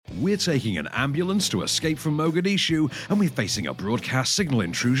we're taking an ambulance to escape from Mogadishu, and we're facing a broadcast signal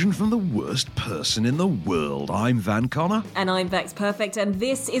intrusion from the worst person in the world. I'm Van Connor. And I'm Vex Perfect, and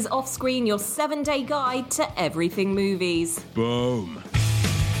this is Offscreen, your 7-day guide to everything movies. Boom.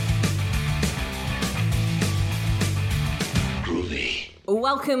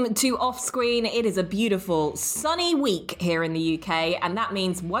 Welcome to Offscreen. It is a beautiful, sunny week here in the UK, and that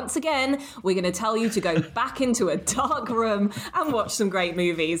means, once again, we're going to tell you to go back into a dark room and watch some great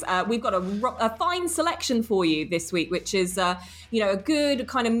movies. We've got a fine selection for you this week, which is, a good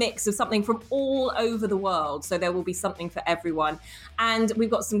kind of mix of something from all over the world, so there will be something for everyone. And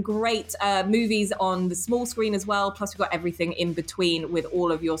we've got some great movies on the small screen as well, plus we've got everything in between with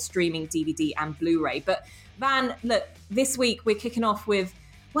all of your streaming DVD and Blu-ray. But Van, look, this week we're kicking off with,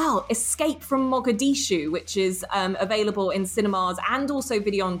 Escape from Mogadishu, which is available in cinemas and also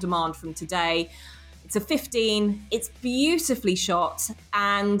video on demand from today. It's a 15, it's beautifully shot,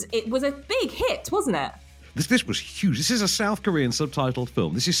 and it was a big hit, wasn't it? This was huge. This is a South Korean subtitled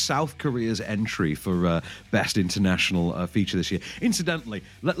film. This is South Korea's entry for Best International Feature this year. Incidentally,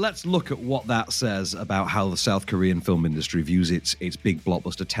 let's look at what that says about how the South Korean film industry views its big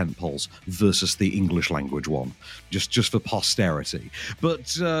blockbuster tentpoles versus the English language one, just for posterity. But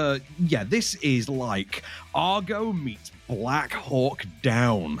this is like Argo meets Black Hawk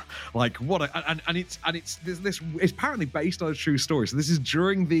Down. Like what? It's apparently based on a true story. So this is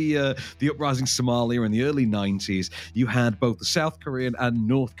during the uprising Somalia in the early 90s. You had both the South Korean and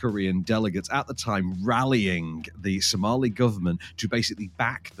North Korean delegates at the time rallying the Somali government to basically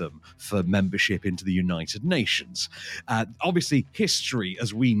back them for membership into the United Nations. Obviously, history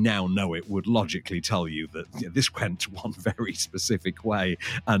as we now know it would logically tell you that this went one very specific way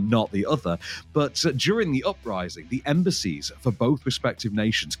and not the other. But during the uprising, the embassies for both respective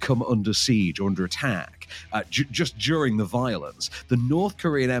nations come under siege or under attack just during the violence. The North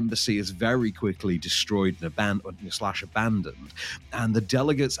Korean embassy is very quickly destroyed and abandoned, and the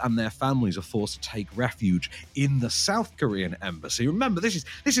delegates and their families are forced to take refuge in the South Korean embassy. Remember, this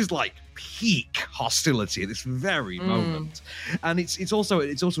is like peak hostility at this very moment, and it's also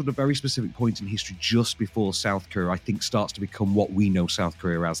at a very specific point in history, just before South Korea, I think, starts to become what we know South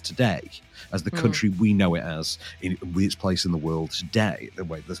Korea as today, as the country we know it as, with its place in the world today, the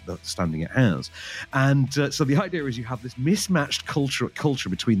way the standing it has. And so the idea is you have this mismatched culture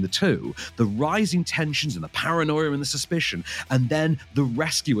between the two, the rising tensions and the paranoia and the suspicion, and then the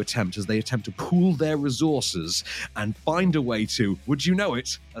rescue attempt as they attempt to pool their resources and find a way to, would you know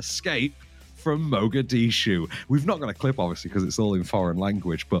it, escape from Mogadishu. We've not got a clip, obviously, because it's all in foreign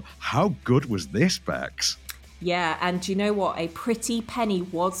language, but how good was this, Bex? Yeah, and do you know what? A pretty penny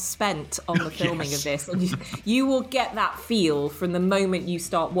was spent on the filming of this. And you will get that feel from the moment you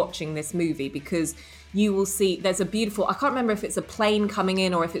start watching this movie, because you will see there's a beautiful, I can't remember if it's a plane coming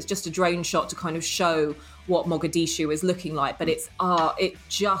in or if it's just a drone shot to kind of show what Mogadishu is looking like, but it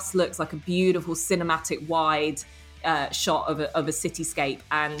just looks like a beautiful cinematic wide shot of a cityscape.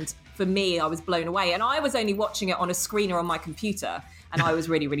 And for me, I was blown away. And I was only watching it on a screener on my computer, and I was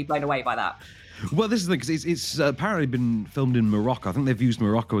really, really blown away by that. Well, this is the thing, because it's apparently been filmed in Morocco. I think they've used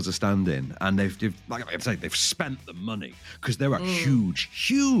Morocco as a stand-in, and they've like I say, they've spent the money, because there are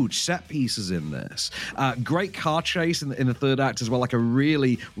huge set pieces in this. Great car chase in the third act as well, like a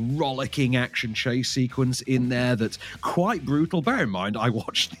really rollicking action chase sequence in there that's quite brutal. Bear in mind, I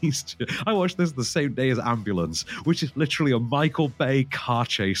watched this the same day as Ambulance, which is literally a Michael Bay car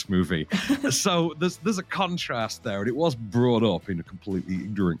chase movie. So there's a contrast there, and it was brought up in a completely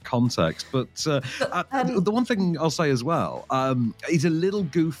ignorant context, but. The one thing I'll say as well, is a little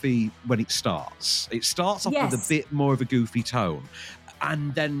goofy when it starts. It starts off with a bit more of a goofy tone,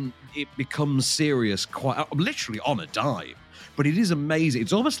 and then it becomes serious quite literally on a dime. But it is amazing.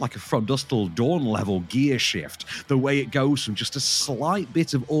 It's almost like a From Dusk Till Dawn level gear shift, the way it goes from just a slight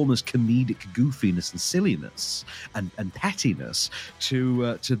bit of almost comedic goofiness and silliness and pettiness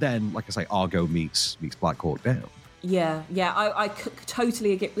to then, like I say, Argo meets Black Hawk Down. Yeah, I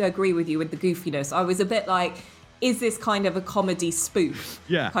totally agree with you with the goofiness. I was a bit like, is this kind of a comedy spoof?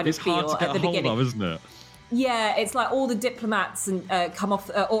 Yeah, kind it's of feel hard to get at the a hold beginning, of, isn't it? Yeah, it's like all the diplomats come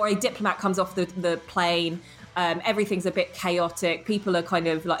off, or a diplomat comes off the plane. Everything's a bit chaotic. People are kind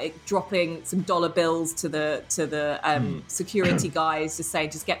of like dropping some dollar bills to the security guys, just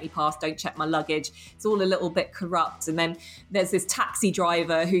saying, just get me past, don't check my luggage. It's all a little bit corrupt. And then there's this taxi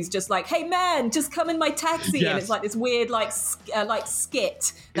driver who's just like, hey man, just come in my taxi. Yes. And it's like this weird like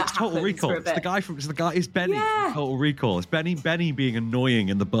skit that it's Total Recall. It's the guy. It's Benny. Yeah. From Total Recall. It's Benny being annoying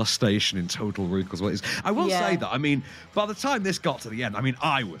in the bus station in Total Recall. Is what it is. I will say that. I mean, by the time this got to the end, I mean,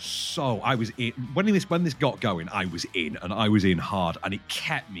 when this got going, I was in, and I was in hard, and it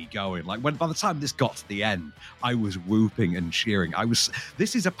kept me going. Like by the time this got to the end, I was whooping and cheering.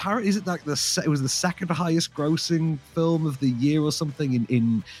 This is apparently, is it like it was the second highest grossing film of the year or something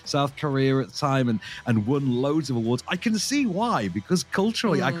in South Korea at the time, and won loads of awards. I can see why, because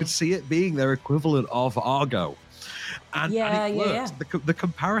culturally I could see it being their equivalent of Argo. And it works. Yeah. The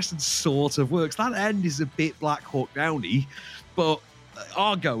comparison sort of works. That end is a bit Black Hawk Down-y, but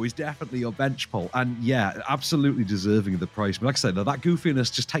Argo is definitely your bench pull, and absolutely deserving of the price. But like I said, though, that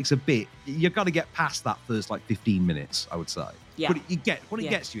goofiness just takes a bit. You've got to get past that first 15 minutes, I would say. Yeah. But it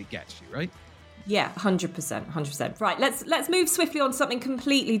gets you, right? Yeah, 100%. Right, let's move swiftly on to something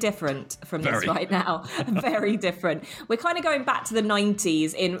completely different from this right now. Very different. We're kind of going back to the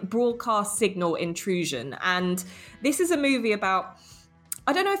 90s in broadcast signal intrusion, and this is a movie about,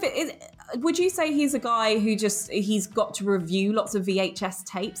 I don't know if it is, would you say he's a guy who he's got to review lots of VHS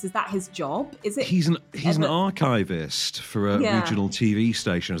tapes? Is that his job? Is it? He's an archivist for a regional TV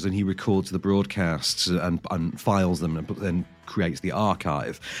station, as in he records the broadcasts and files them and then creates the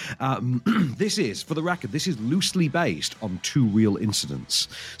archive. This is, for the record, this is loosely based on two real incidents.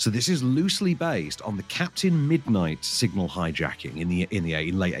 So this is loosely based on the Captain Midnight signal hijacking in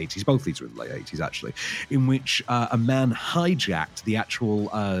the late 80s. Both these were in the late 80s, actually, in which a man hijacked the actual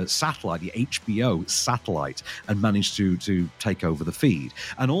satellite, the HBO satellite, and managed to take over the feed.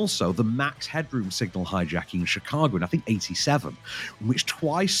 And also the Max Headroom signal hijacking in Chicago in, I think, 87, in which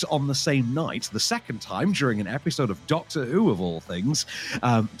twice on the same night, the second time during an episode of Doctor Who, of all things,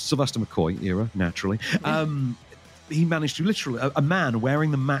 Sylvester McCoy era, naturally, he managed to literally, a man wearing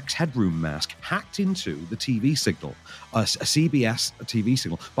the Max Headroom mask hacked into the TV signal, a CBS TV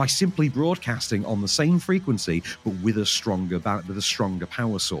signal, by simply broadcasting on the same frequency but with a stronger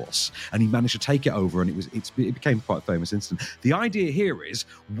power source. And he managed to take it over, and it became quite a famous incident. The idea here is,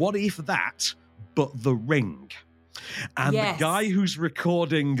 what if that, but the Ring? And the guy who's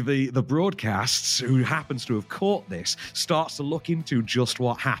recording the broadcasts, who happens to have caught this, starts to look into just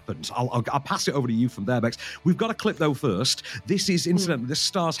what happened. I'll pass it over to you from there, Bex. We've got a clip though first. This is incidentally, this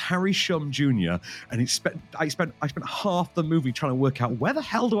stars Harry Shum Jr. And I spent half the movie trying to work out, where the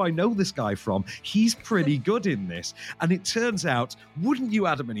hell do I know this guy from? He's pretty good in this. And it turns out, wouldn't you,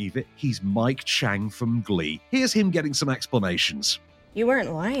 Adam and Eve, he's Mike Chang from Glee. Here's him getting some explanations. You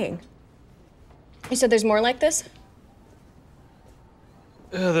weren't lying. You said there's more like this?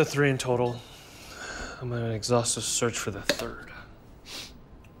 There are 3 in total. I'm on an exhaustive search for the 3rd.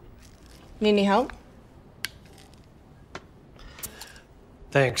 Need any help?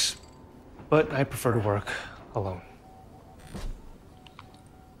 Thanks, but I prefer to work alone.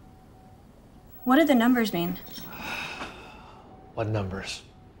 What do the numbers mean? What numbers?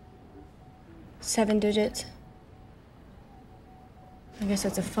 7 digits. I guess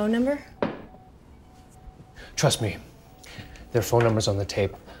that's a phone number? Trust me. Their phone number's on the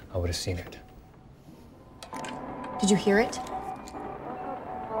tape. I would have seen it. Did you hear it?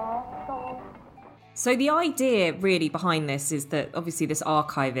 So the idea really behind this is that obviously this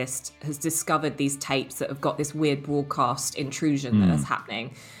archivist has discovered these tapes that have got this weird broadcast intrusion that is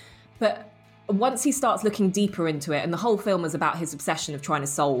happening. But once he starts looking deeper into it, and the whole film is about his obsession of trying to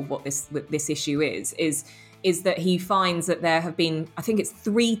solve what this issue is that he finds that there have been, I think it's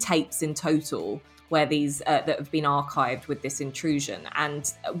 3 tapes in total where these that have been archived with this intrusion.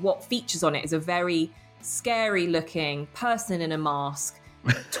 And what features on it is a very scary looking person in a mask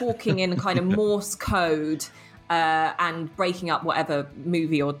talking in kind of Morse code and breaking up whatever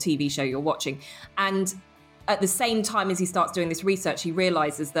movie or TV show you're watching. And at the same time as he starts doing this research, he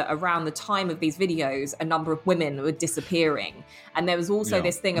realizes that around the time of these videos, a number of women were disappearing. And there was also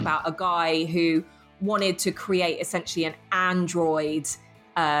this thing about a guy who wanted to create essentially an android,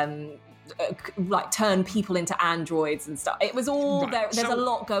 like turn people into androids and stuff. It was all there's a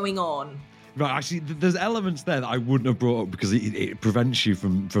lot going on. Right, actually, there's elements there that I wouldn't have brought up because it prevents you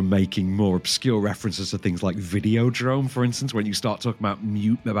from making more obscure references to things like Videodrome, for instance, when you start talking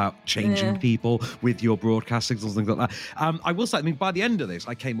about changing people with your broadcast signals, things like that. I will say, I mean, by the end of this,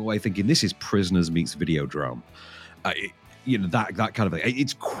 I came away thinking this is Prisoners meets Videodrome. That kind of thing.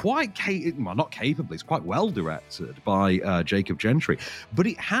 It's quite not capable. It's quite well directed by Jacob Gentry, but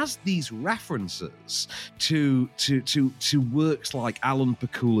it has these references to works like Alan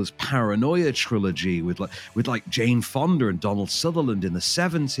Pakula's Paranoia trilogy with Jane Fonda and Donald Sutherland in the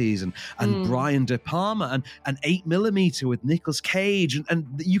 70s, and Brian De Palma and 8mm with Nicolas Cage, and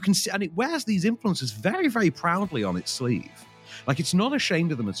you can see, and it wears these influences very, very proudly on its sleeve. Like, it's not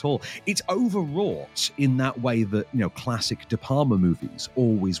ashamed of them at all. It's overwrought in that way that, classic De Palma movies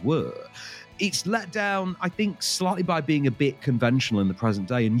always were. it's let down, I think, slightly by being a bit conventional in the present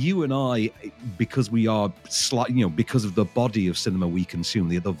day. And you and I, because we are slightly, because of the body of cinema we consume,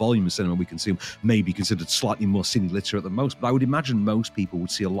 the volume of cinema we consume, may be considered slightly more cine literate than most. But I would imagine most people would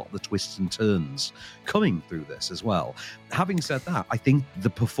see a lot of the twists and turns coming through this as well. Having said that, I think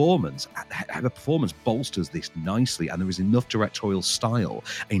the performance bolsters this nicely, and there is enough directorial style,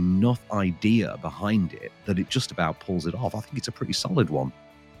 enough idea behind it that it just about pulls it off. I think it's a pretty solid one.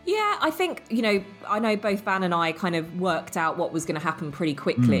 Yeah, I think, I know both Van and I kind of worked out what was going to happen pretty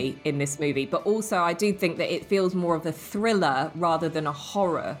quickly in this movie, but also I do think that it feels more of a thriller rather than a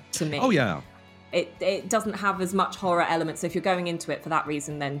horror to me. Oh, yeah. It doesn't have as much horror elements, so if you're going into it for that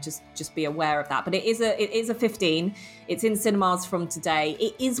reason, then just be aware of that. But it is a 15. It's in cinemas from today.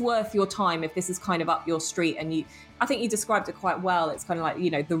 It is worth your time if this is kind of up your street, and I think you described it quite well. It's kind of like,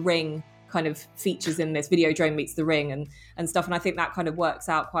 The Ring kind of features in this. Videodrome meets The Ring and stuff, and I think that kind of works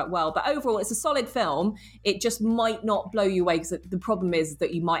out quite well. But overall, it's a solid film. It just might not blow you away, because the problem is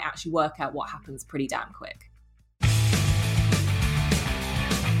that you might actually work out what happens pretty damn quick.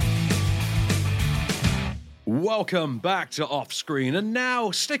 Welcome back to Off Screen, and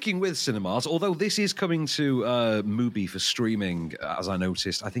now sticking with cinemas, although this is coming to Mubi for streaming, as I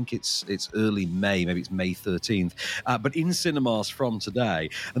noticed. I think it's early May, maybe it's May 13th, but in cinemas from today.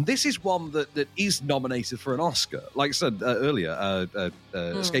 And this is one that is nominated for an Oscar. Like I said earlier,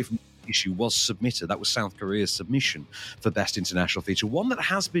 Escape from Mogadishu was submitted. That was South Korea's submission for Best International Feature. One that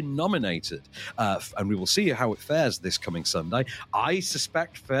has been nominated, and we will see how it fares this coming Sunday, I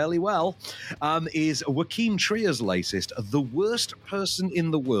suspect fairly well, is Joaquin Trier's latest, The Worst Person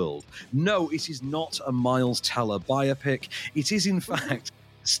in the World. No, it is not a Miles Teller biopic. It is, in fact,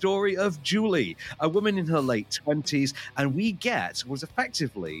 story of Julie, a woman in her late 20s, and we get what is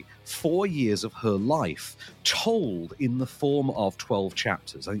effectively 4 years of her life told in the form of 12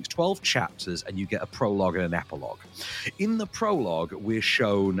 chapters. I think it's 12 chapters, and you get a prologue and an epilogue. In the prologue, we're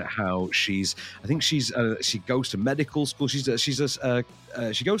shown how she goes to medical school.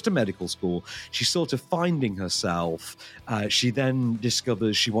 She goes to medical school. She's sort of finding herself. She then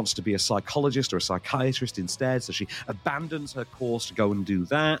discovers she wants to be a psychologist or a psychiatrist instead, so she abandons her course to go and do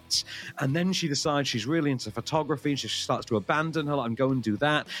that. And then she decides she's really into photography, and she starts to abandon her life and go and do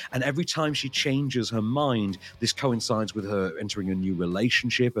that. And every time she changes her mind, this coincides with her entering a new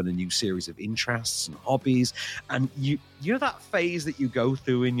relationship and a new series of interests and hobbies. And you know that phase that you go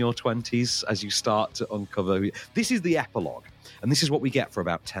through in your 20s as you start to uncover? This is the epilogue. And this is what we get for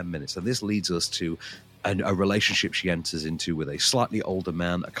about 10 minutes. And this leads us to a relationship she enters into with a slightly older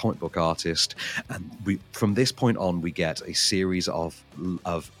man, a comic book artist. And from this point on, we get a series of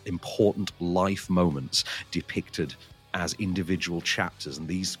important life moments depicted as individual chapters, and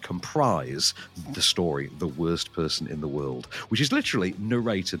these comprise the story, The Worst Person in the World, which is literally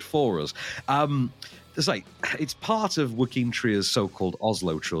narrated for us. It's part of Joaquin Trier's so-called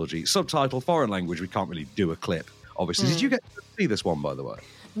Oslo trilogy. Subtitle, foreign language, we can't really do a clip, obviously. Did you get to see this one, by the way?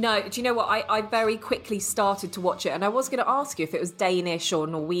 No, do you know what? I very quickly started to watch it, and I was going to ask you if it was Danish or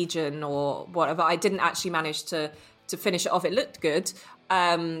Norwegian or whatever. I didn't actually manage to finish it off. It looked good.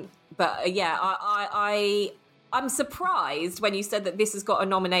 But yeah, I'm surprised when you said that this has got a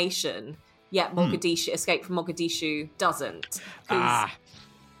nomination, yet Escape from Mogadishu doesn't.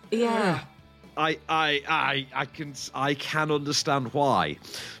 Yeah. I can understand why,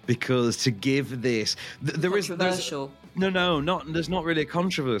 because to give this there's not really a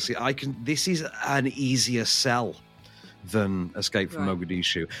controversy. This is an easier sell than Escape from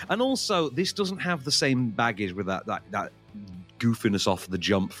Mogadishu, and also this doesn't have the same baggage with that goofiness off the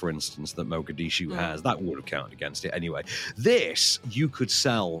jump, for instance, that Mogadishu has. That would have counted against it anyway. This you could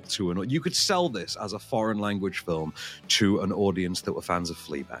sell this as a foreign language film to an audience that were fans of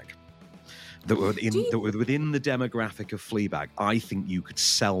Fleabag, that were within the demographic of Fleabag. I think you could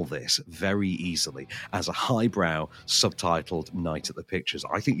sell this very easily as a highbrow subtitled Night at the Pictures.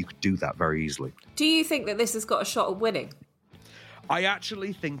 I think you could do that very easily. Do you think that this has got a shot at winning? I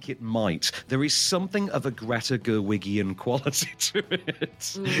actually think it might. There is something of a Greta Gerwigian quality to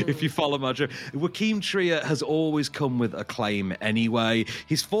it, if you follow my joke. Joaquin Trier has always come with acclaim anyway.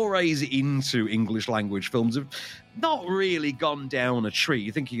 His forays into English language films have not really gone down a tree.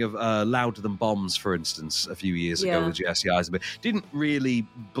 You're thinking of Louder Than Bombs, for instance, a few years ago with Jesse Eisenberg. Didn't really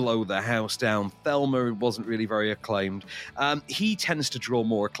blow the house down. Thelma wasn't really very acclaimed. He tends to draw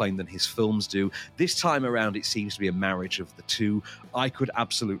more acclaim than his films do. This time around, it seems to be a marriage of the two. I could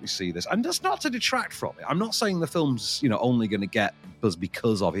absolutely see this. And that's not to detract from it. I'm not saying the film's only going to get buzz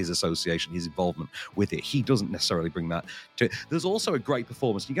because of his association, his involvement with it. He doesn't necessarily bring that to it. There's also a great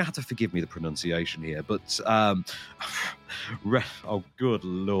performance. You're going to have to forgive me the pronunciation here, but Oh, good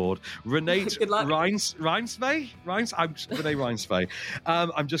Lord. Renee Good luck. Reinsve? Renee Reinsve.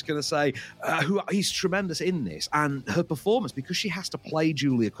 I'm just going to say, he's tremendous in this. And her performance, because she has to play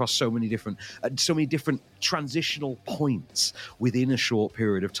Julie across so many different transitional points within a short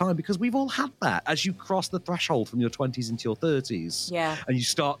period of time, because we've all had that as you cross the threshold from your 20s into your 30s. Yeah. And you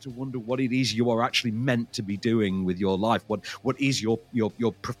start to wonder what it is you are actually meant to be doing with your life. What is your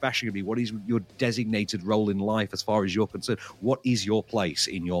profession going to be? What is your designated role in life as far as you're concerned? What is your place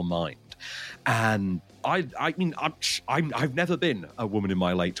in your mind? And I mean, I've never been a woman in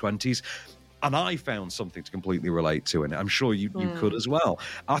my late 20s, and I found something to completely relate to in it. I'm sure you could as well.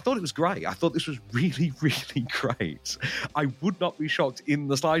 I thought it was great. I thought this was really, really great. I would not be shocked in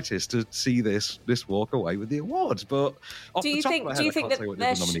the slightest to see this walk away with the awards. But off the top of my head, I can't say what the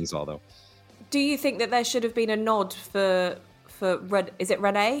other nominees are, though. Do you think that there should have been a nod for is it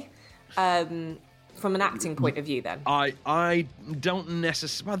Renee? From an acting point of view, then I don't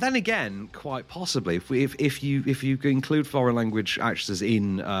necessarily. Well, then again, quite possibly, if you include foreign language actresses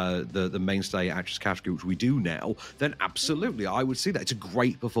in the mainstay actress category, which we do now, then absolutely, I would see that. It's a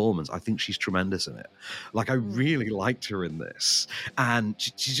great performance. I think she's tremendous in it. Like, I really liked her in this, and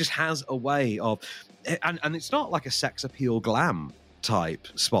she just has a way of, and it's not like a sex appeal glam type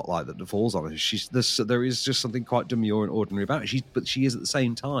spotlight that falls on her. There is just something quite demure and ordinary about it. But she is at the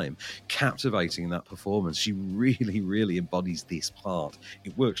same time captivating in that performance. She really, really embodies this part.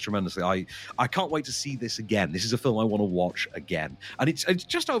 It works tremendously. I can't wait to see this again. This is a film I want to watch again. And it's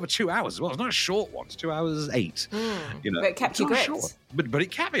just over 2 hours as well. It's not a short one. It's 2 hours 8. But it kept you gripped. Short. But it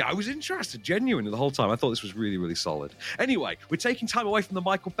kept me. I was interested, genuinely, the whole time. I thought this was really, really solid. Anyway, we're taking time away from the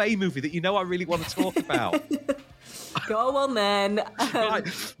Michael Bay movie that I really want to talk about. Go on, then.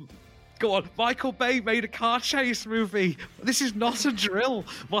 Right. Go on. Michael Bay made a car chase movie. This is not a drill.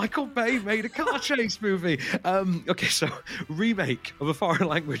 Michael Bay made a car chase movie. Okay, so remake of a foreign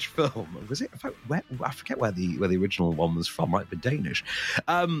language film. Was it? I forget where the original one was from. Might have been Danish.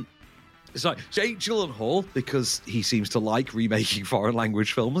 So Jake Gyllenhaal, because he seems to like remaking foreign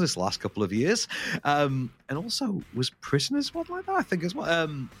language films this last couple of years, and also was Prisoners one like that, I think as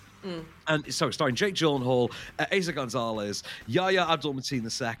well. And so starring Jake Gyllenhaal, Asa Gonzalez, Yahya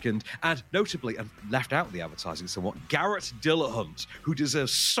Abdul-Mateen II, and notably, and left out of the advertising somewhat, Garrett Dillahunt, who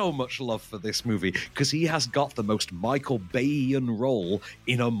deserves so much love for this movie because he has got the most Michael Bayian role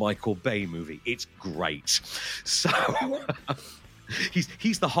in a Michael Bay movie. It's great. So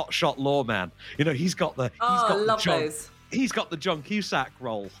he's the hotshot lawman. He's got the John Cusack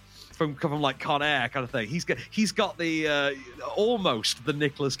role. From like Con Air kind of thing. He's got the almost the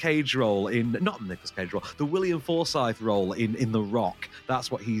Nicolas Cage role the William Forsythe role in The Rock. That's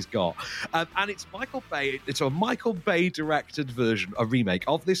what he's got. And it's Michael Bay. It's a Michael Bay directed version, a remake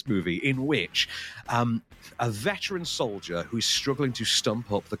of this movie in which a veteran soldier who is struggling to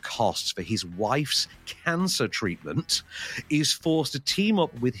stump up the costs for his wife's cancer treatment is forced to team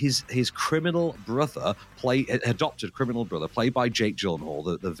up with his criminal brother, adopted criminal brother, played by Jake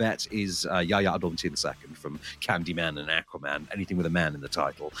Gyllenhaal. The vet is Yahya Abdul-Mateen II from Candyman and Aquaman. Anything with a man in the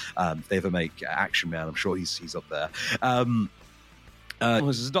title. If they ever make Action Man, I'm sure he's up there.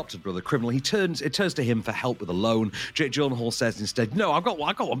 His adopted brother, criminal. It turns to him for help with a loan. Jake Gyllenhaal says instead, "No, I've got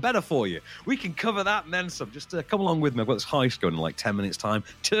one better for you. We can cover that and then some. Just come along with me. I've got this heist going in like 10 minutes time."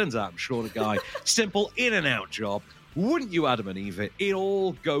 Turns out I'm short a guy. Simple in and out job. Wouldn't you, Adam and Eve? It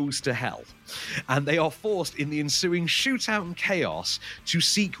all goes to hell. And they are forced in the ensuing shootout and chaos to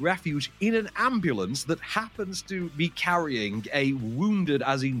seek refuge in an ambulance that happens to be carrying a wounded,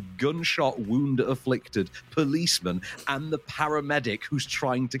 as in gunshot wound afflicted, policeman and the paramedic who's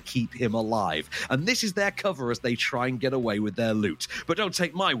trying to keep him alive. And this is their cover as they try and get away with their loot. But don't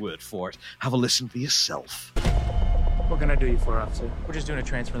take my word for it. Have a listen for yourself. What can I do you for, officer? We're just doing a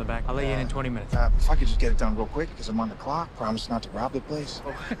transfer in the back. I'll let you in 20 minutes. If I could just get it done real quick, because I'm on the clock. Promise not to rob the place.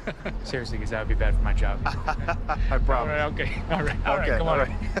 Seriously, because that would be bad for my job. I promise. All right, come on.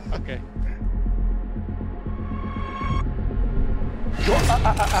 Right. Okay.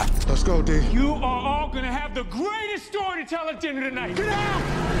 Let's go, D. You are all going to have the greatest story to tell at dinner tonight. Get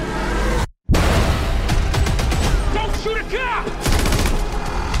out! Don't shoot a cop!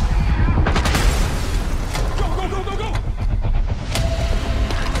 Go!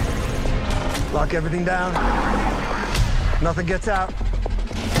 Lock everything down. Nothing gets out.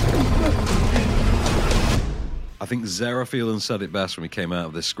 I think Zara Phelan said it best when we came out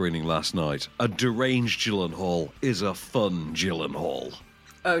of this screening last night. A deranged Gyllenhaal is a fun Gyllenhaal.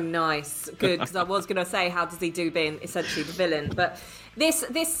 Oh, nice. Good, because I was going to say, how does he do being essentially the villain? But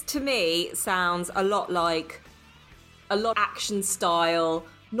this to me sounds a lot action style,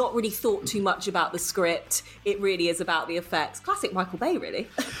 not really thought too much about the script. It really is about the effects. Classic Michael Bay, really.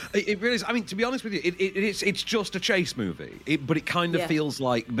 It really is. I mean, to be honest with you, it's just a chase movie, but it kind of feels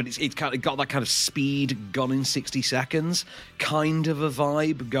like, but it's kind of got that kind of speed, gone in 60 seconds kind of a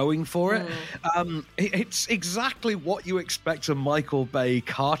vibe going for it. It's exactly what you expect a Michael Bay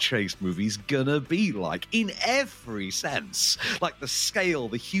car chase movie's gonna be like in every sense. Like the scale,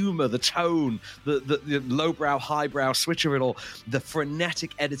 the humor, the tone, the lowbrow, highbrow switch of it all, the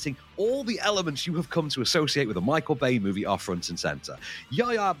frenetic editing, all the elements you have come to associate with a Michael Bay movie are front and center.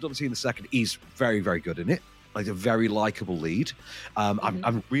 Yahya Abdul-Mateen II is very, very good in it. Like a very likable lead.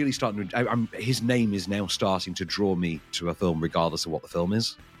 I'm really starting to. His name is now starting to draw me to a film, regardless of what the film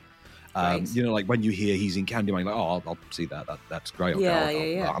is. You know, like when you hear he's in Candyman, like, oh, I'll see that. That's great.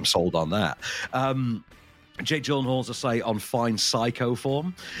 Okay, I'm sold on that. Jake Gyllenhaal's, I say, on fine psycho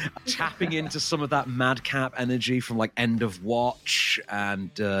form, tapping into some of that madcap energy from like End of Watch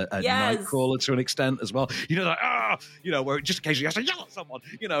and Nightcrawler to an extent as well. You know, like where just occasionally has to yell at someone.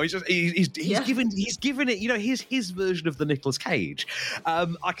 You know, he's giving it. You know, his version of the Nicolas Cage.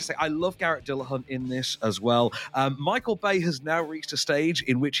 Like I say, I love Garrett Dillahunt in this as well. Michael Bay has now reached a stage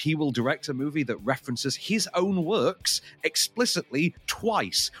in which he will direct a movie that references his own works explicitly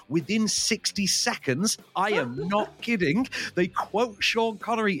twice within 60 seconds. I am not kidding. They quote Sean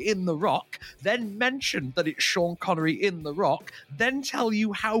Connery in The Rock, then mention that it's Sean Connery in The Rock, then tell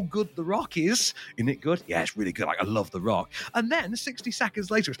you how good The Rock is. Isn't it good? Yeah, it's really good. Like, I love The Rock. And then 60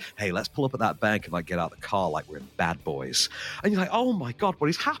 seconds later, it's, hey, let's pull up at that bank and like get out of the car like we're in Bad Boys. And you're like, oh my God, what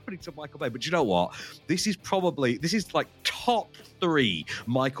is happening to Michael Bay? But you know what? This is like top 3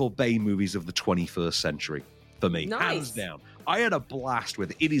 Michael Bay movies of the 21st century for me. Nice. Hands down. I had a blast with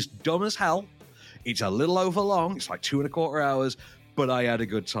it. It is dumb as hell. It's a little over long. It's like 2.25 hours, but I had a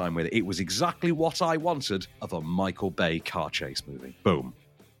good time with it. It was exactly what I wanted of a Michael Bay car chase movie. Boom.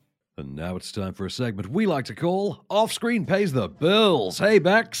 And now it's time for a segment we like to call Off Screen Pays the Bills. Hey,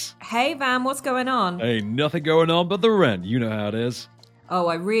 Bex. Hey, Van, what's going on? Hey, nothing going on but the rent. You know how it is. Oh,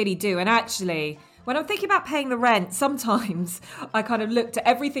 I really do. And actually, when I'm thinking about paying the rent, sometimes I kind of look to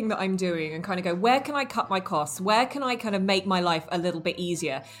everything that I'm doing and kind of go, where can I cut my costs? Where can I kind of make my life a little bit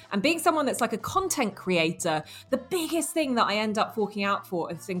easier? And being someone that's like a content creator, the biggest thing that I end up forking out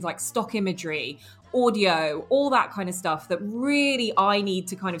for is things like stock imagery, audio, all that kind of stuff that really I need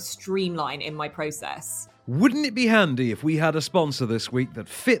to kind of streamline in my process. Wouldn't it be handy if we had a sponsor this week that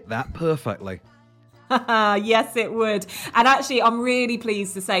fit that perfectly? Yes, it would. And actually, I'm really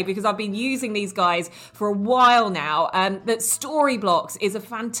pleased to say, because I've been using these guys for a while now, that Storyblocks is a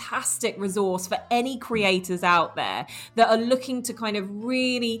fantastic resource for any creators out there that are looking to kind of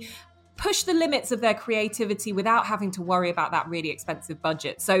really push the limits of their creativity without having to worry about that really expensive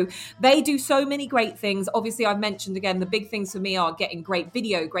budget. So they do so many great things. Obviously, I've mentioned again, the big things for me are getting great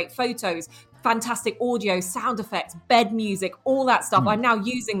video, great photos, fantastic audio, sound effects, bed music, all that stuff. I'm now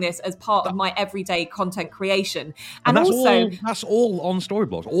using this as part of my everyday content creation. And that's also... that's all on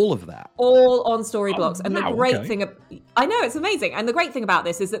Storyblocks, all of that. All on Storyblocks. Oh, and the wow, great okay. thing... I know, it's amazing. And the great thing about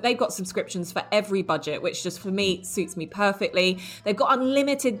this is that they've got subscriptions for every budget, which just for me suits me perfectly. They've got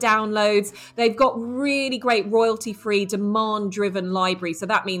unlimited downloads. They've got really great royalty-free, demand-driven library. So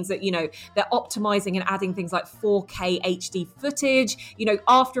that means that, you know, they're optimizing and adding things like 4K HD footage, you know,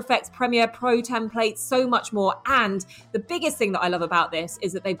 After Effects, Premiere Pro templates, so much more. And the biggest thing that I love about this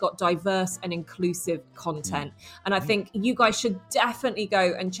is that they've got diverse and inclusive content. And I think you guys should definitely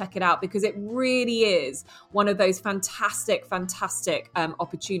go and check it out, because it really is one of those fantastic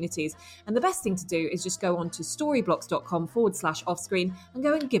opportunities. And the best thing to do is just go on to storyblocks.com/offscreen and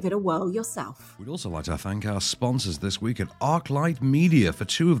go and give it a whirl yourself. We'd also like to thank our sponsors this week at ArcLight Media for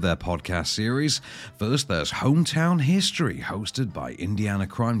 2 of their podcast series. First, there's Hometown History, hosted by Indiana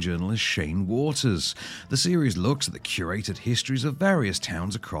crime journalist Shane Waters. The series looks at the curated histories of various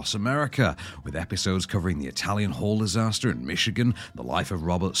towns across America, with episodes covering the Italian Hall disaster in Michigan, the life of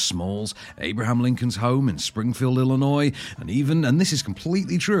Robert Smalls, Abraham Lincoln's home in Springfield, Illinois, and even, and this is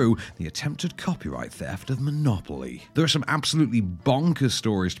completely true, the attempted copyright theft of Monopoly. There are some absolutely bonkers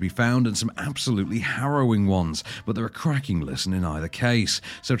stories to be found and some absolutely harrowing ones, but they're a cracking listen in either case.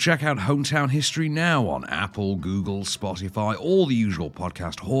 So check out Hometown History now on Apple, Google, Spotify, all the usual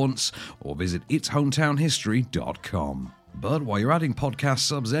podcast haunts, or visit itshometownhistory.com. But while you're adding podcast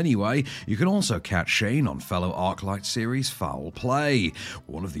subs anyway, you can also catch Shane on fellow ArcLight series Foul Play.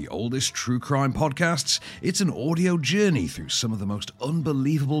 One of the oldest true crime podcasts, it's an audio journey through some of the most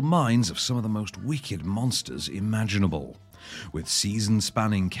unbelievable minds of some of the most wicked monsters imaginable. With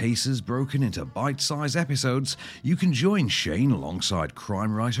season-spanning cases broken into bite-sized episodes, you can join Shane alongside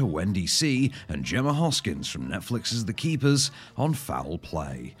crime writer Wendy C. and Gemma Hoskins from Netflix's The Keepers on Foul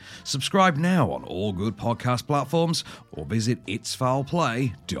Play. Subscribe now on all good podcast platforms or visit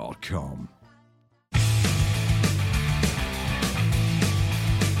itsfoulplay.com.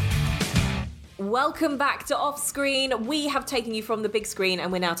 Welcome back to Off Screen. We have taken you from the big screen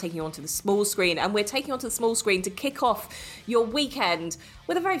and we're now taking you onto the small screen. And we're taking you onto the small screen to kick off your weekend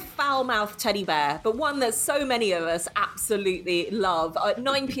with a very foul-mouthed teddy bear, but one that so many of us absolutely love. At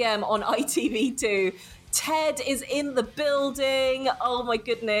 9 p.m. on ITV2, Ted is in the building. Oh my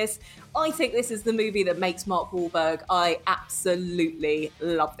goodness. I think this is the movie that makes Mark Wahlberg. I absolutely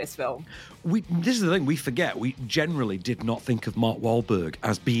love this film. This is the thing we forget. We generally did not think of Mark Wahlberg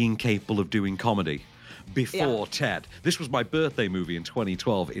as being capable of doing comedy before Ted. This was my birthday movie in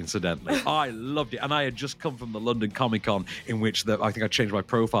 2012, incidentally. I loved it. And I had just come from the London Comic Con, in which I think I changed my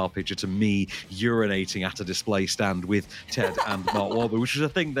profile picture to me urinating at a display stand with Ted and Mark Wahlberg, which was a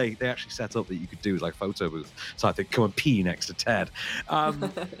thing they actually set up that you could do as like photo booth. So I think come and pee next to Ted.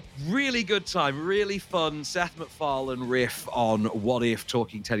 Really good time, really fun. Seth MacFarlane riff on What If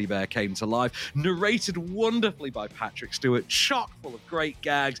Talking Teddy Bear Came to Life. Narrated wonderfully by Patrick Stewart. Chock full of great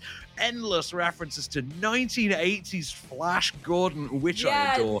gags. Endless references to 1980s Flash Gordon, which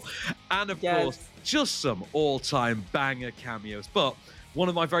I adore. And of course, just some all-time banger cameos. But one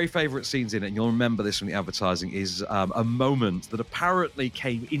of my very favourite scenes in it, and you'll remember this from the advertising, is a moment that apparently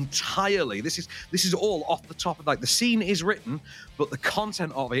came entirely. This is all off the top of, like, the scene is written, but the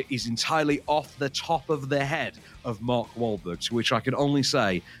content of it is entirely off the top of the head of Mark Wahlberg, to which I can only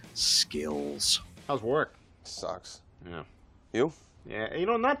say, skills. How's work? Sucks. Yeah. You? Yeah,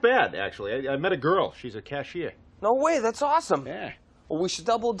 not bad, actually. I met a girl. She's a cashier. No way, that's awesome. Yeah. Well, we should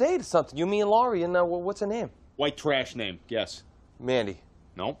double date or something. You, me, and Laurie, and what's her name? White trash name. Guess. Mandy.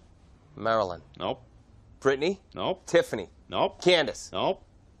 Nope. Marilyn. Nope. Brittany. Nope. Tiffany. Nope. Candace. Nope.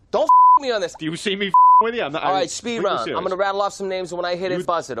 Don't me on this. Do you see me with you? All right, speed round. I'm going to rattle off some names, and when I hit it,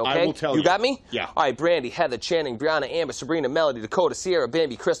 buzz it, okay? I will tell you. You got me? Yeah. All right, Brandy, Heather, Channing, Brianna, Amber, Sabrina, Melody, Dakota, Sierra,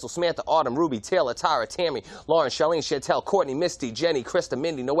 Bambi, Crystal, Samantha, Autumn, Ruby, Taylor, Tara, Tammy, Lauren, Charlene, Chantel, Courtney, Misty, Jenny, Krista,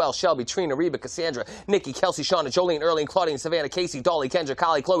 Mindy, Noelle, Shelby, Trina, Reba, Cassandra, Nikki, Kelsey, Shauna, Jolene, Erling, Claudine, Savannah, Casey, Dolly, Kendra,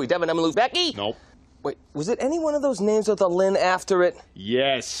 Kylie, Chloe, Devin, Emily, Lou, Becky? Nope. Wait, was it any one of those names with a Lynn after it?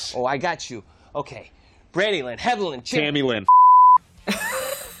 Yes. Oh, I got you. Okay. Brandy Lynn, Heather Lynn, Tammy Lynn.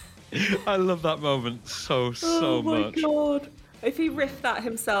 I love that moment so much. Oh my God. If he riffed that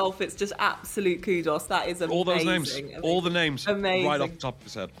himself, it's just absolute kudos. That is amazing. All those names. All the names. Amazing. Right off the top of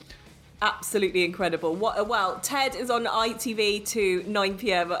his head. Absolutely incredible. Well, Ted is on ITV to 9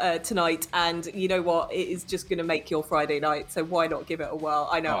 p.m. Tonight, and you know what? It is just going to make your Friday night. So why not give it a whirl?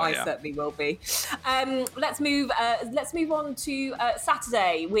 I know I certainly will be. Let's move on to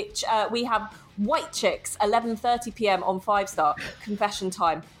Saturday, which we have White Chicks, 11:30 p.m. on 5 Star. Confession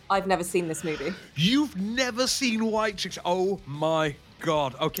time. I've never seen this movie. You've never seen White Chicks? Oh my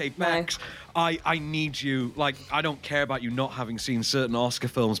God. Okay, Bex, I need you. Like, I don't care about you not having seen certain Oscar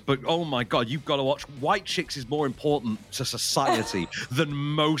films, but oh my God, you've got to watch. White Chicks is more important to society than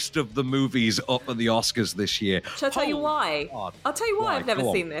most of the movies up at the Oscars this year. Shall I tell you why? God. I'll tell you why I've never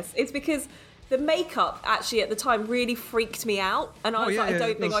seen this. It's because the makeup actually at the time really freaked me out, and I was like, I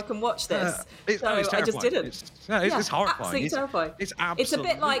don't think I can watch this. It's I just didn't. It's horrifying. Absolutely terrifying. It's absolutely It's a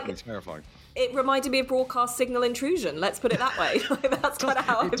bit like terrifying. It reminded me of Broadcast Signal Intrusion. Let's put it that way. That's kind of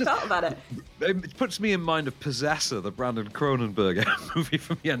how I felt about it. It puts me in mind of Possessor, the Brandon Cronenberg movie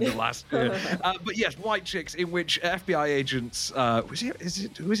from the end of last year. But yes, White Chicks, in which FBI agents,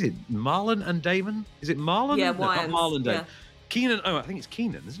 who is it? Marlon and Damon? Is it Marlon? Yeah, no, not Wayans. Marlon Damon. Yeah. Keenan. Oh, I think it's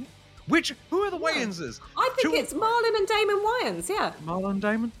Keenan, isn't it? Who are the Wayanses? I think it's Marlon and Damon Wayans. Yeah. Marlon and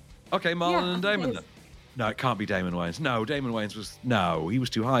Damon. Okay, Marlon and Damon then. No, it can't be Damon Wayans. No, Damon Wayans he was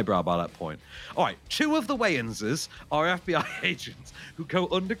too highbrow by that point. All right, 2 of the Wayanses are FBI agents who go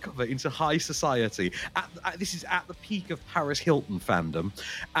undercover into high society. This is at the peak of Paris Hilton fandom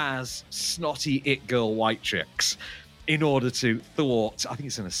as snotty it girl white chicks, in order to thwart, I think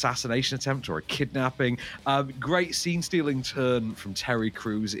it's an assassination attempt or a kidnapping. Great scene-stealing turn from Terry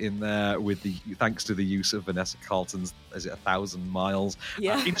Crews in there thanks to the use of Vanessa Carlton's, is it 1,000 Miles?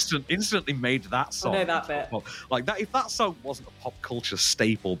 Yeah. Instantly made that song. I know that bit. Like that, if that song wasn't a pop culture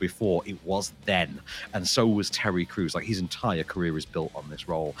staple before, it was then. And so was Terry Crews. Like his entire career is built on this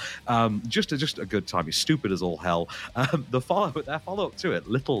role. Just a good time. It's stupid as all hell. Their follow-up to it,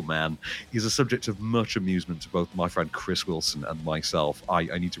 Little Man, is a subject of much amusement to both my friend Chris Wilson and myself.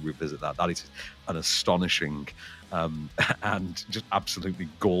 I need to revisit that. That is an astonishing and just absolutely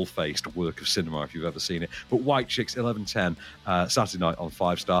gall-faced work of cinema if you've ever seen it. But White Chicks, 11:10, Saturday night on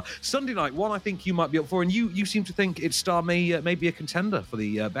 5-star. Sunday night, one I think you might be up for, and you seem to think its star may be a contender for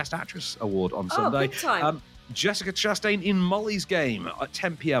the Best Actress award on Sunday. Big time. Jessica Chastain in Molly's Game at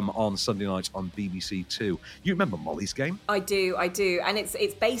 10 p.m. on Sunday night on BBC Two. You remember Molly's Game? I do, and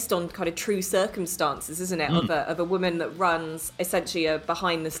it's based on kind of true circumstances, isn't it? Of a woman that runs essentially a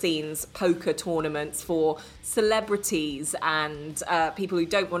behind-the-scenes poker tournaments for celebrities and people who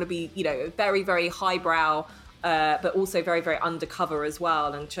don't want to be, very, very highbrow, but also very, very undercover as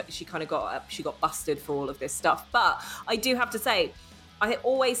well. And she kind of got busted for all of this stuff. But I do have to say, I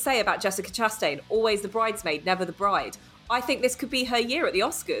always say about Jessica Chastain, always the bridesmaid, never the bride. I think this could be her year at the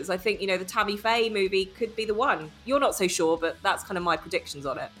Oscars. I think, the Tammy Faye movie could be the one. You're not so sure, but that's kind of my predictions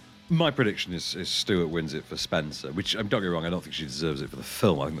on it. My prediction is Stewart wins it for Spencer, which, don't get me wrong, I don't think she deserves it for the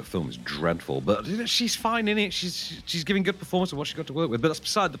film. I think the film is dreadful, but she's fine in it. She's giving good performance of what she got to work with, but that's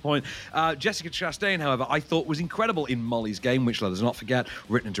beside the point. Jessica Chastain, however, I thought was incredible in Molly's Game, which let us not forget,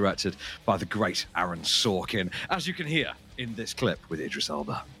 written and directed by the great Aaron Sorkin, as you can hear in this clip with Idris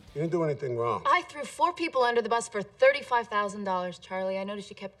Elba. You didn't do anything wrong. I threw 4 people under the bus for $35,000, Charlie. I noticed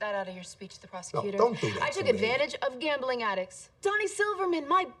you kept that out of your speech to the prosecutor. No, don't do that. I took advantage of gambling addicts. Donnie Silverman,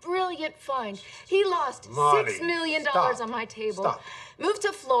 my brilliant find. He lost Marty, $6 million stop. on my table. Stop. Moved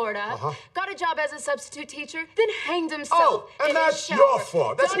to Florida, got a job as a substitute teacher, then hanged himself. Oh, and in that's his your shower.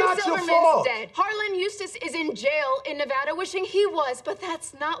 fault. That's Donnie not your Silverman's fault. dead. Harlan Eustace is in jail in Nevada, wishing he was, but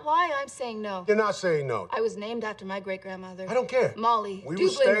that's not why I'm saying no. You're not saying no. I was named after my great-grandmother. I don't care. Molly. We will Dublin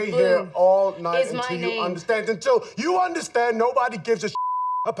stay Bloom here all night is my until you name. understand. Until you understand, nobody gives a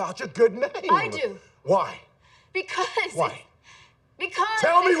about your good name. I do. Why? Because. Why? Because.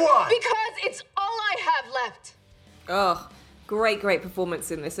 Tell me why. Because it's all I have left. Oh, great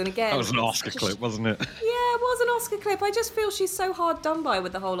performance in this. And again, That was an Oscar clip, wasn't it? Yeah, it was an Oscar clip. I just feel she's so hard done by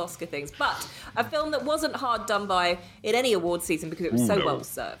with the whole Oscar things. But a film that wasn't hard done by in any award season because it was well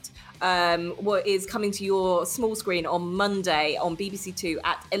served is coming to your small screen on Monday on BBC Two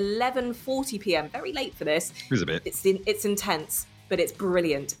at 11:40 p.m. Very late for this. It was a bit. It's intense, but it's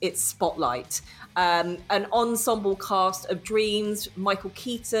brilliant. It's Spotlight. An ensemble cast of dreams: Michael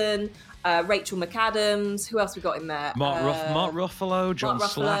Keaton, Rachel McAdams. Who else we got in there? Mark Ruffalo, John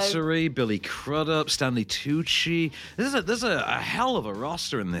Slattery, Billy Crudup, Stanley Tucci. There's a hell of a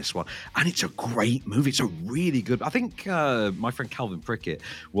roster in this one, and it's a great movie. It's a really good. I think my friend Calvin Prickett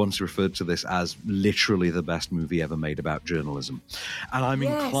once referred to this as literally the best movie ever made about journalism, and I'm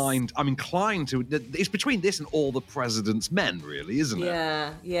inclined to. It's between this and All the President's Men, really, isn't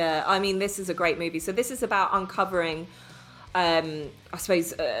it? Yeah. I mean, this is a great movie. So this is about uncovering. I suppose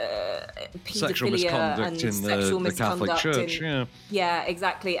sexual paedophilia misconduct and in sexual the Catholic misconduct Church. Yeah,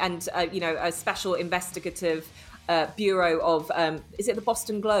 exactly. And a special investigative bureau of is it the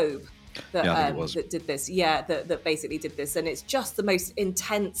Boston Globe that did this? Yeah, that basically did this, and it's just the most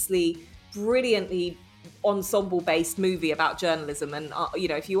intensely, brilliantly ensemble-based movie about journalism. And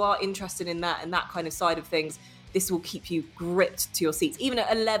if you are interested in that and that kind of side of things, this will keep you gripped to your seats, even at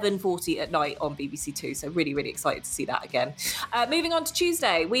 11:40 at night on BBC Two. So really, really excited to see that again. Moving on to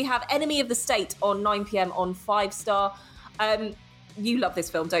Tuesday, we have Enemy of the State on 9 p.m. on 5-star. You love this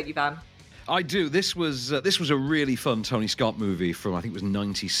film, don't you, Van? I do. This was a really fun Tony Scott movie from, I think it was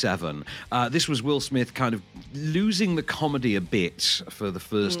 97. This was Will Smith kind of losing the comedy a bit for the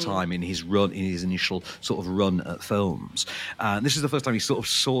first time in his initial sort of run at films. This is the first time he sort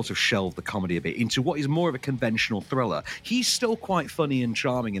of shelved the comedy a bit into what is more of a conventional thriller. He's still quite funny and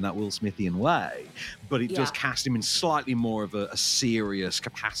charming in that Will Smithian way, but it does cast him in slightly more of a serious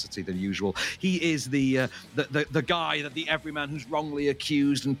capacity than usual. He is the guy that the everyman who's wrongly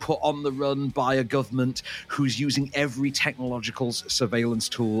accused and put on the run by a government who's using every technological surveillance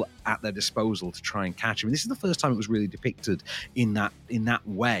tool at their disposal to try and catch him. And this is the first time it was really depicted in that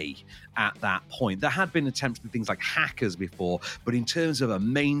way at that point. There had been attempts with things like Hackers before, but in terms of a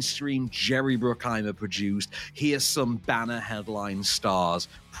mainstream Jerry Bruckheimer produced, here's some banner headline stars,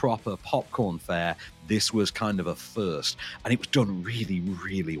 proper popcorn fare, this was kind of a first, and it was done really,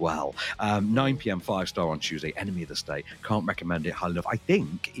 really well. 9 p.m. 5-star on Tuesday, Enemy of the State. Can't recommend it highly enough. I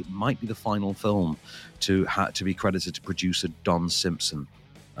think it might be the final film to be credited to producer Don Simpson.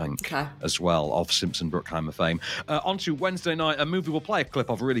 As well, of Simpson Bruckheimer fame. On to Wednesday night, a movie we'll play a clip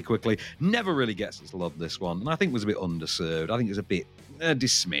of really quickly. Never really gets its love, this one, and I think was a bit underserved. I think it was a bit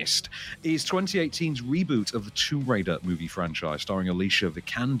dismissed. Is 2018's reboot of the Tomb Raider movie franchise, starring Alicia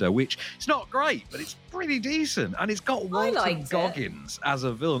Vikander, which is not great, but it's pretty decent, and it's got Walton Goggins as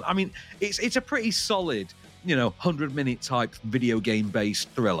a villain. I mean, it's a pretty solid 100-minute type video game-based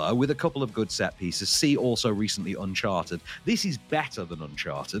thriller with a couple of good set pieces. See also recently Uncharted. This is better than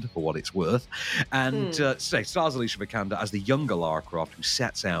Uncharted, for what it's worth. And stars Alicia Vikander as the younger Lara Croft, who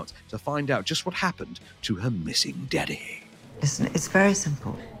sets out to find out just what happened to her missing daddy. Listen, it's very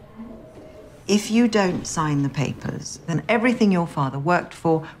simple. If you don't sign the papers, then everything your father worked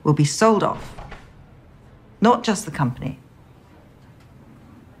for will be sold off. Not just the company,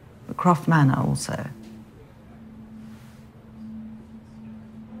 but Croft Manor also.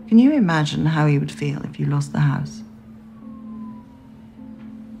 Can you imagine how you would feel if you lost the house?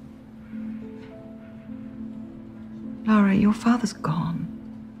 Lara, your father's gone.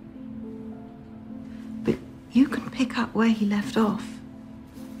 But you can pick up where he left off.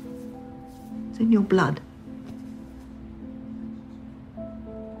 It's in your blood.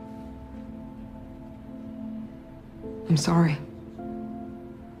 I'm sorry.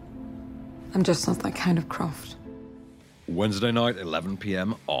 I'm just not that kind of Croft. Wednesday night, 11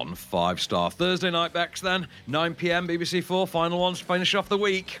 p.m. on 5 Star. Thursday night, Bex, then, 9 p.m. BBC 4, final ones to finish off the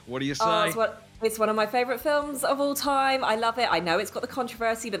week. What do you say? It's one of my favourite films of all time. I love it. I know it's got the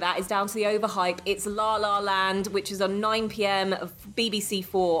controversy, but that is down to the overhype. It's La La Land, which is on 9 p.m. of BBC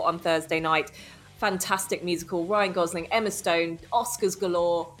 4 on Thursday night. Fantastic musical. Ryan Gosling, Emma Stone, Oscars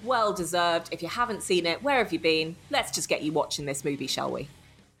galore. Well deserved. If you haven't seen it, where have you been? Let's just get you watching this movie, shall we?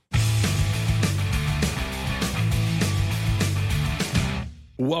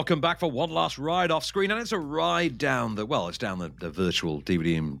 Welcome back for one last ride off screen, and it's a ride down the virtual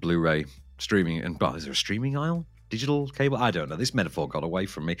DVD and Blu-ray streaming. And is there a streaming aisle? Digital cable? I don't know. This metaphor got away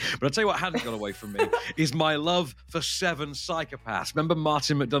from me. But I'll tell you what hadn't got away from me is my love for Seven Psychopaths. Remember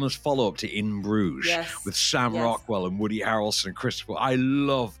Martin McDonagh's follow-up to In Bruges with Sam Rockwell and Woody Harrelson and Christopher. I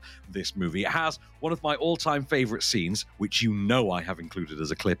love this movie. It has one of my all-time favourite scenes, which I have included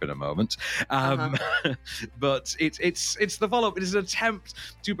as a clip in a moment. But it's the follow-up. It is an attempt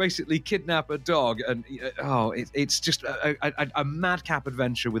to basically kidnap a dog, and it's just a madcap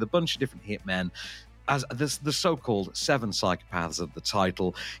adventure with a bunch of different hitmen. As the so-called Seven Psychopaths at the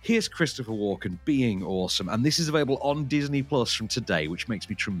title. Here's Christopher Walken being awesome, and this is available on Disney Plus from today, which makes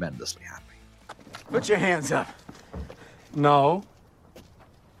me tremendously happy. Put your hands up. No.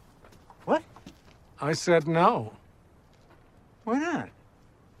 What? I said no. Why not?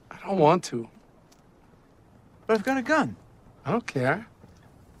 I don't want to. But I've got a gun. I don't care.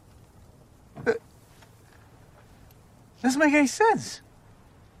 Doesn't make any sense.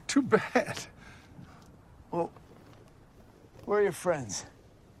 Too bad. Well, where are your friends?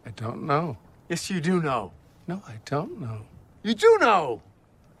 I don't know. Yes, you do know. No, I don't know. You do know!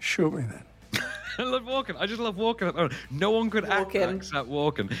 Shoot me then. I love Walken. I just love Walken. No one could act that except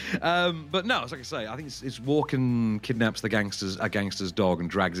Walken. But no, it's like I say, I think it's Walken kidnaps a gangster's dog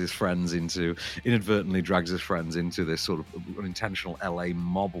and inadvertently drags his friends into this sort of unintentional LA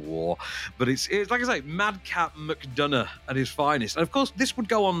mob war. But it's like I say, Madcap McDonough at his finest. And of course, this would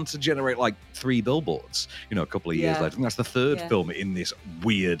go on to generate like 3 billboards, a couple of years later. And that's the third film in this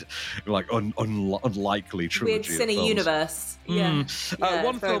weird, like unlikely trilogy. Weird cine universe.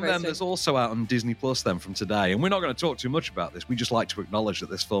 One film then that's also out on Disney Plus then from today, and we're not going to talk too much about this. We just like to acknowledge that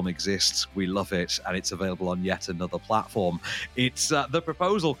this film exists. We love it, and it's available on yet another platform. It's The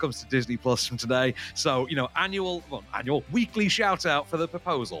Proposal comes to Disney Plus from today. So annual weekly shout out for The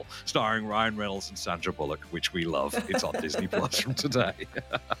Proposal, starring Ryan Reynolds and Sandra Bullock, which we love. It's on Disney Plus from today.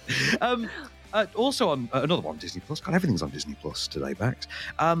 Also on another one, Disney Plus. God, everything's on Disney Plus today, Bax.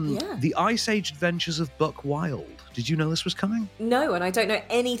 The Ice Age Adventures of Buck Wild. Did you know this was coming? No, and I don't know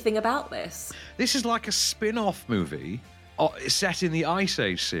anything about this. This is like a spin-off movie set in the Ice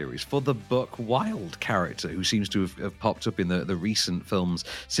Age series for the Buck Wild character, who seems to have popped up in the recent films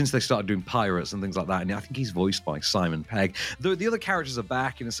since they started doing Pirates and things like that. And I think he's voiced by Simon Pegg. The other characters are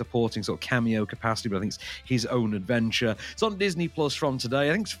back in a supporting sort of cameo capacity, but I think it's his own adventure. It's on Disney Plus from today.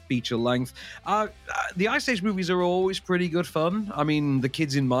 I think it's feature length. The Ice Age movies are always pretty good fun. I mean, the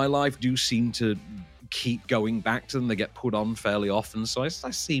kids in my life do seem to keep going back to them. They get put on fairly often, so I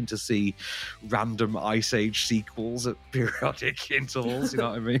seem to see random Ice Age sequels at periodic intervals. You know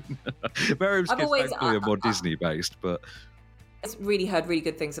what I mean? Merriam's Kids thankfully are more Disney based, but I've really heard really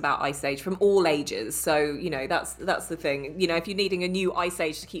good things about Ice Age from all ages. So that's the thing. If you're needing a new Ice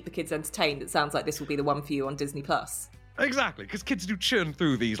Age to keep the kids entertained, it sounds like this will be the one for you on Disney Plus. Exactly, because kids do churn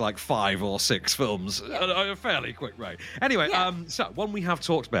through these like 5 or 6 films at a fairly quick rate. Anyway, so one we have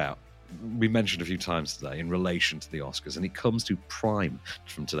talked about we mentioned a few times today in relation to the Oscars, and it comes to Prime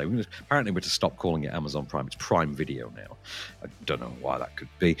from today. Apparently, we're to stop calling it Amazon Prime. It's Prime Video now. I don't know why that could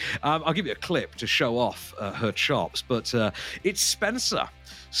be. I'll give you a clip to show off her chops, but it's Spencer,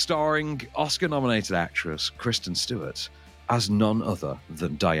 starring Oscar-nominated actress Kristen Stewart as none other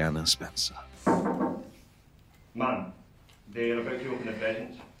than Diana Spencer. Ma'am, they're about to open the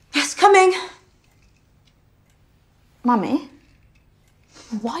presents. Yes, coming. Mummy,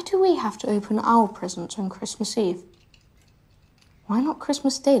 why do we have to open our presents on Christmas Eve? Why not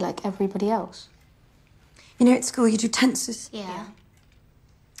Christmas Day like everybody else? You know, at school you do tenses. Yeah.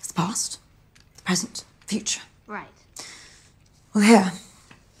 It's the past, the present, future. Right. Well, here,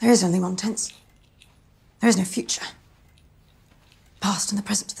 there is only one tense. There is no future. Past and the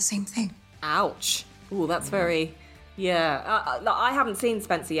present are the same thing. Ouch. Ooh, that's very... Yeah. I haven't seen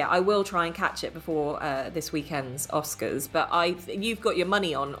Spencer yet. I will try and catch it before this weekend's Oscars, but you've got your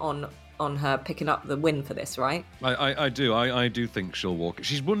money on her picking up the win for this, right? I do. I do think she'll walk it.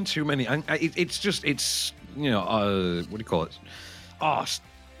 She's won too many. It's you know, what do you call it?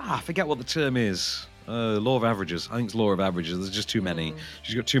 I forget what the term is. Law of averages. I think it's law of averages. There's just too many.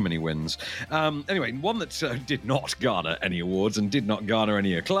 She's got too many wins. Anyway, one that did not garner any awards and did not garner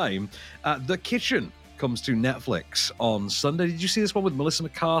any acclaim. The Kitchen comes to Netflix on Sunday. Did you see this one with Melissa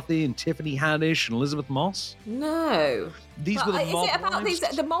McCarthy and Tiffany Haddish and Elizabeth Moss? No. These were the mob Is it about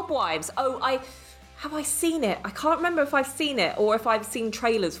wives? the mob wives? Oh, have I seen it? I can't remember if I've seen it or if I've seen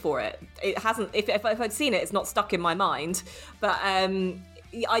trailers for it. It hasn't. If I'd seen it, it's not stuck in my mind. But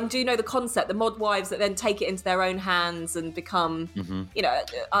I do know the concept, the mod wives that then take it into their own hands and become, you know,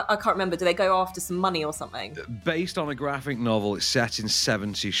 I can't remember, do they go after some money or something? Based on a graphic novel, it's set in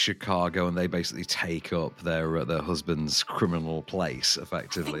 70s Chicago, and they basically take up their husband's criminal place,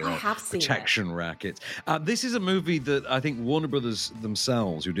 effectively. I have seen protection racket. This is a movie that I think Warner Brothers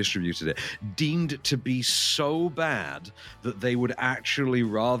themselves, who distributed it, deemed to be so bad that they would actually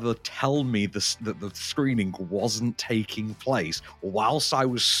rather tell me that the screening wasn't taking place whilst I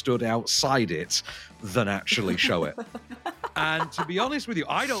was stood outside it than actually show it. And to be honest with you,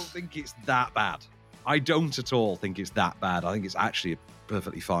 I don't think it's that bad. I don't at all think it's that bad. I think it's actually a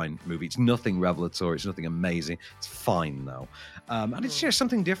perfectly fine movie. It's nothing revelatory. It's nothing amazing. It's fine, though. And it's just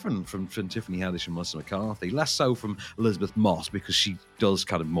something different from Tiffany Haddish and Melissa McCarthy. Less so from Elizabeth Moss, because she does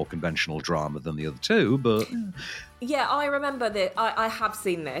kind of more conventional drama than the other two, but... Yeah, I remember that. I have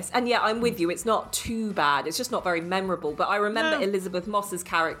seen this. And yeah, I'm with you. It's not too bad. It's just not very memorable. But I remember Elizabeth Moss's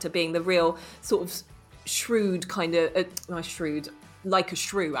character being the real sort of shrewd kind of... shrewd... like a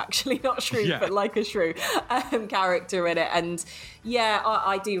shrew, actually, not shrewd, but like a shrew character in it. And yeah,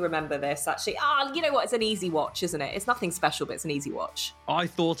 I do remember this, actually. You know what? It's an easy watch, isn't it? It's nothing special, but it's an easy watch. I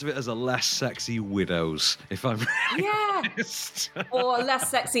thought of it as a less sexy Widows, if I'm really honest. Or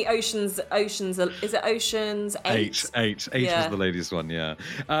less sexy Oceans. Is it Oceans 8? 8 was the latest one, yeah.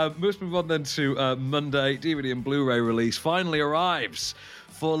 Let's move on then to Monday. DVD and Blu-ray release finally arrives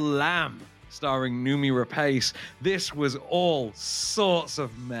for Lamb, starring Noomi Rapace. This was all sorts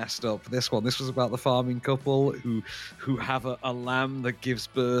of messed up. This was about the farming couple who have a lamb that gives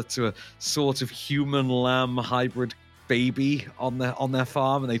birth to a sort of human lamb hybrid baby on their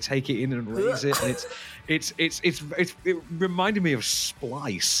farm, and they take it in and raise it. And it reminded me of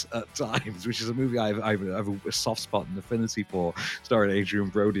Splice at times, which is a movie I have a soft spot and affinity for, starring Adrian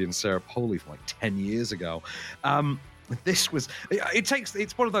Brody and Sarah Polley from like 10 years ago.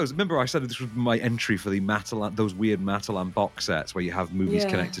 It's one of those. Remember, I said this was my entry for the Matalan, those weird Matalan box sets where you have movies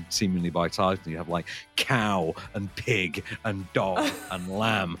connected seemingly by title. You have like cow and pig and dog and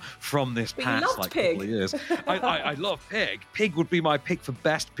lamb from this past couple of years. I love Pig. Pig would be my pick for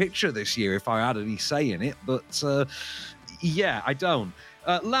Best Picture this year if I had any say in it. But yeah, I don't.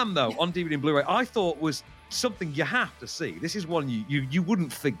 Lamb, though, on DVD and Blu-ray, I thought was something you have to see. This is one you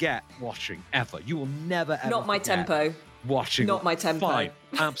wouldn't forget watching ever. You will never ever. Not my tempo. Watching. Not my tempo. Fine.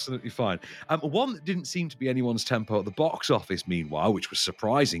 Absolutely fine. One that didn't seem to be anyone's tempo at the box office, meanwhile, which was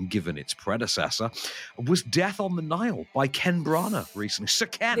surprising given its predecessor, was Death on the Nile by Ken Branagh recently. Sir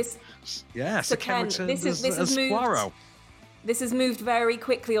Ken. Sir Ken returns as Poirot. This has moved very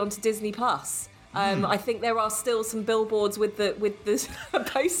quickly onto Disney Plus. I think there are still some billboards with the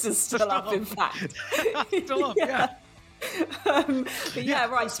posters still up, in fact. Still up, yeah. But yeah,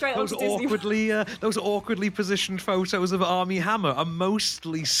 right, straight on to Disney. Those awkwardly positioned photos of Armie Hammer are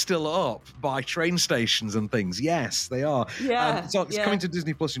mostly still up by train stations and things. Yes, they are. Yeah. So it's coming to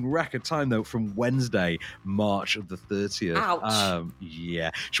Disney Plus in record time, though, from Wednesday, March the 30th. Ouch. Yeah.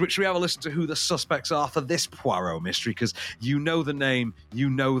 Should we have a listen to who the suspects are for this Poirot mystery? Because you know the name, you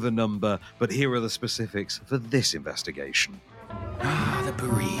know the number, but here are the specifics for this investigation. The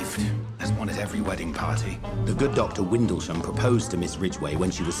bereaved. There's one at every wedding party. The good Dr. Windlesham proposed to Miss Ridgway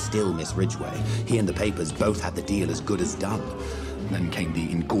when she was still Miss Ridgway. He and the papers both had the deal as good as done. Then came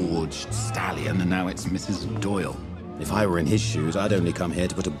the engorged stallion, and now it's Mrs. Doyle. If I were in his shoes, I'd only come here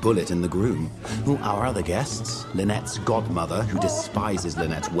to put a bullet in the groom. Well, our other guests, Lynette's godmother, who despises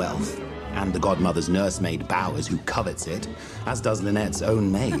Lynette's wealth, and the godmother's nursemaid Bowers, who covets it, as does Lynette's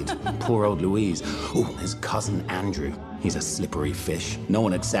own maid, poor old Louise. Oh, his cousin Andrew. He's a slippery fish. No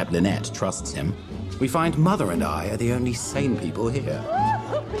one except Lynette trusts him. We find Mother and I are the only sane people here.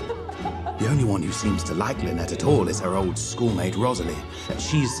 The only one who seems to like Lynette at all is her old schoolmate Rosalie.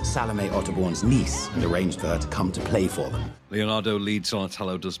 She's Salome Otterbourne's niece and arranged for her to come to play for them. Leonardo leads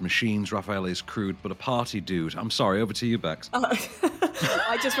Donatello does machines. Raphael is crude, but a party dude. I'm sorry, over to you, Bex.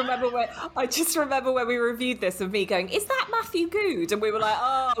 I just remember when we reviewed this of me going, is that Matthew Good? And we were like,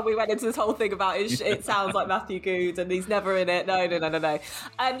 oh, we went into this whole thing about it sounds like Matthew Good and he's never in it. No.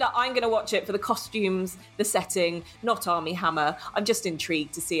 And I'm going to watch it for the costumes, the setting, not Armie Hammer. I'm just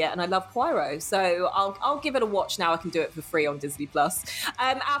intrigued to see it, and I love Poirot, so I'll give it a watch now. I can do it for free on Disney+.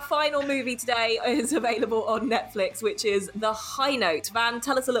 Our final movie today is available on Netflix, which is The High Note. Van,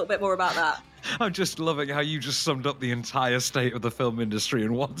 tell us a little bit more about that. I'm just loving how you just summed up the entire state of the film industry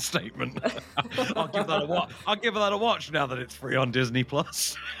in one statement. I'll give that a watch now that it's free on Disney+.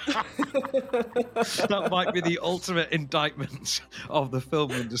 That might be the ultimate indictment of the film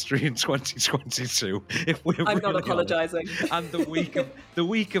industry in 2022. I'm not apologising. And the week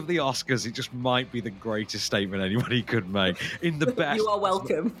of the Oscars, it just might be the greatest statement anybody could make. In the best. You are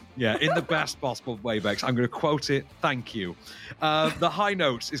welcome. Yeah, in the best possible way, Bex. I'm going to quote it. Thank you. The High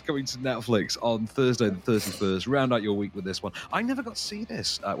Note is coming to Netflix on Thursday the 31st. Round out your week with this one. I never got to see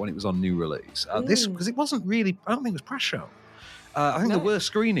this when it was on new release. This, because it wasn't really, I don't think it was press show. I think there were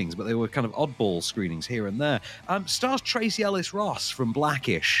screenings, but they were kind of oddball screenings here and there. Stars Tracy Ellis Ross from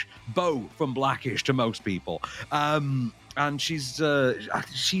Blackish, Bo from Blackish to most people. And she's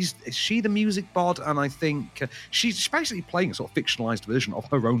the music bod, and I think she's basically playing a sort of fictionalized version of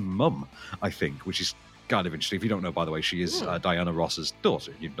her own mum, I think, which is kind of interesting. If you don't know, by the way, she is Diana Ross's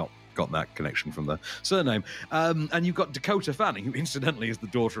daughter. You've not got that connection from the surname. And you've got Dakota Fanning, who incidentally is the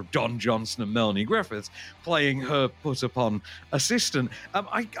daughter of Don Johnson and Melanie Griffiths, playing her put-upon assistant.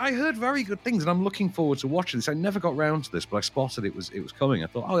 I heard very good things, and I'm looking forward to watching this. I never got round to this, but I spotted it was coming. I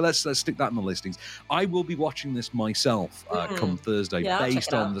thought, let's stick that in the listings. I will be watching this myself come Thursday,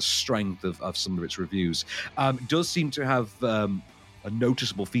 based on the strength of some of its reviews. It does seem to have a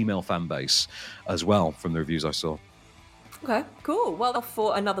noticeable female fan base as well from the reviews I saw. Okay, cool. Well,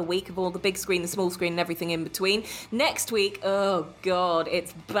 for another week of all the big screen, the small screen, and everything in between. Next week, oh God,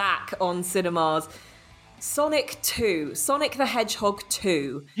 it's back on cinemas. Sonic 2. Sonic the Hedgehog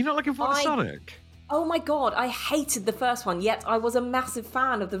 2. You're not looking forward to Sonic? Oh my God, I hated the first one, yet I was a massive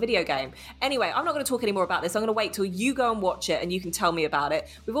fan of the video game. Anyway, I'm not going to talk any more about this. I'm going to wait till you go and watch it and you can tell me about it.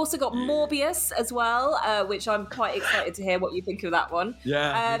 We've also got Morbius as well, which I'm quite excited to hear what you think of that one.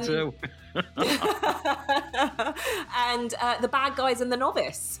 Yeah, me too. And The Bad Guys and the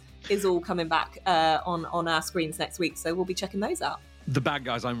Novice is all coming back on our screens next week, so we'll be checking those out. The Bad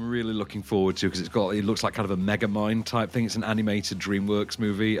Guys I'm really looking forward to, because it looks like kind of a Megamind type thing. It's an animated DreamWorks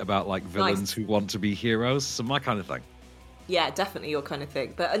movie about like villains who want to be heroes. So my kind of thing. Yeah, definitely your kind of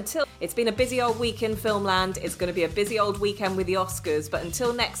thing. But until it's been a busy old week in Filmland, it's going to be a busy old weekend with the Oscars. But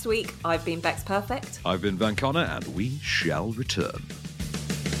until next week, I've been Bex Perfect. I've been Van Connor, and we shall return.